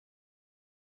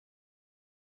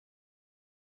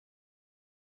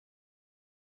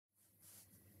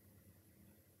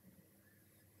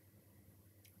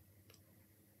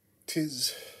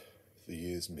'Tis the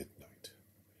year's midnight,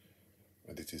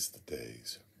 and it is the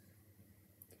days.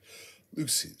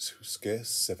 Lucy's, who scarce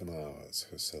 7 hours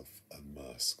herself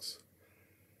unmasks.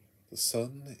 The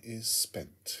sun is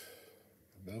spent,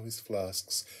 and now his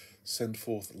flasks send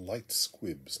forth light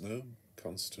squibs, no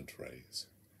constant rays.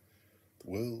 The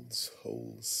world's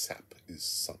whole sap is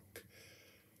sunk.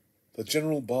 The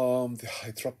general balm the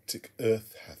hydroptic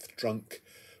earth hath drunk,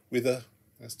 whither,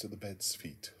 as to the bed's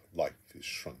feet, life is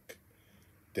shrunk,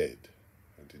 dead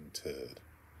and interred.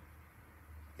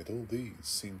 Yet all these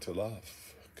seem to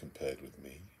laugh compared with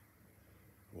me,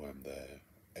 who am their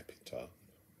epitaph.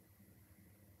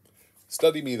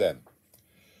 Study me then,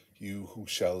 you who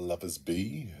shall lovers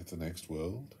be at the next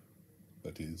world,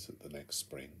 that is, at the next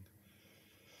spring.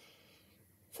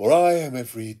 For I am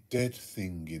every dead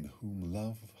thing in whom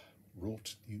love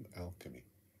wrought new alchemy.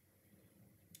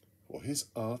 For his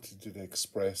art did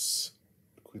express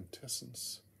a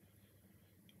quintessence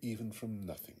even from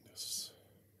nothingness,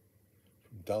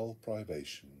 from dull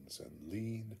privations and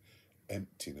lean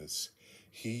emptiness.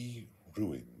 He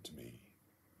ruined me,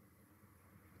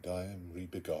 and I am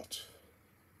rebegot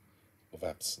of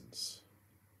absence,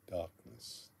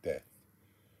 darkness, death,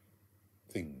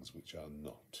 things which are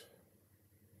not.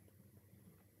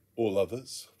 All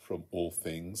others, from all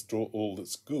things, draw all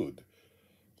that's good,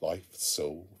 life,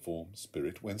 soul, form,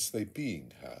 spirit, whence they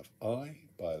being have. I,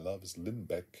 by love's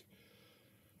limbeck,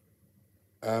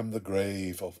 am the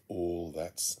grave of all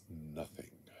that's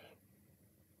nothing.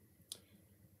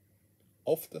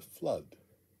 Of the flood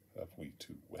have we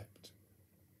two wept,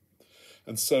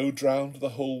 and so drowned the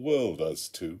whole world, us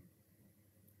two.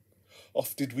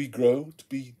 Oft did we grow to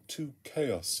be two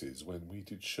chaoses when we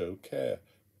did show care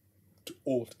to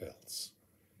aught else,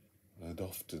 and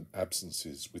often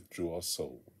absences withdrew our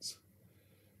souls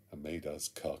and made us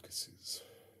carcasses.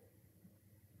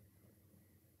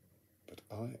 But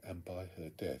I am by her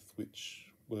death, which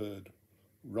word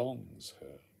wrongs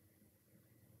her.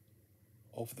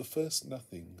 Of the first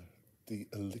nothing, the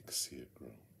elixir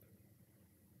grown.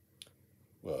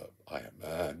 Were I a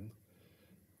man,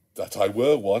 that I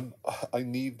were one, I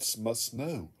needs must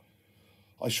know.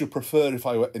 I should prefer if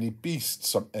I were any beast,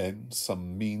 some end,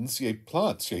 some means, yea,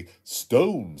 plants, yea,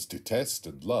 stones detest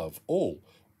and love, all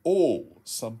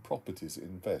some properties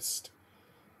invest.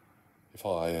 If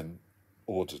I an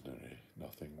ordinary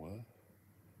nothing were,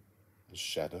 a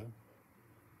shadow,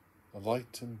 a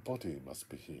light and body must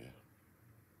be here.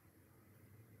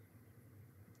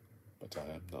 But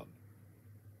I am none,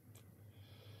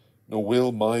 nor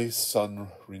will my sun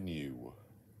renew.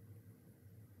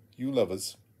 You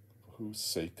lovers, for whose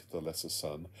sake the lesser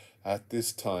sun at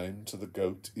this time to the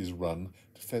goat is run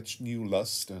to fetch new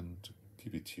lust and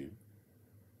give it you,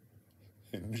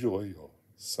 enjoy your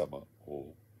summer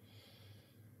all,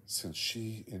 since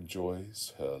she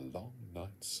enjoys her long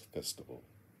night's festival.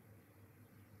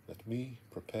 Let me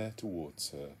prepare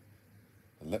towards her,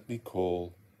 and let me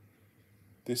call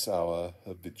this hour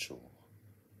her vigil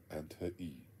and her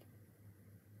eve,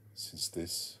 since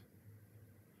this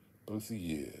both the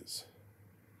years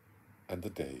and the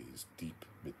day's deep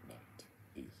midnight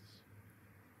is.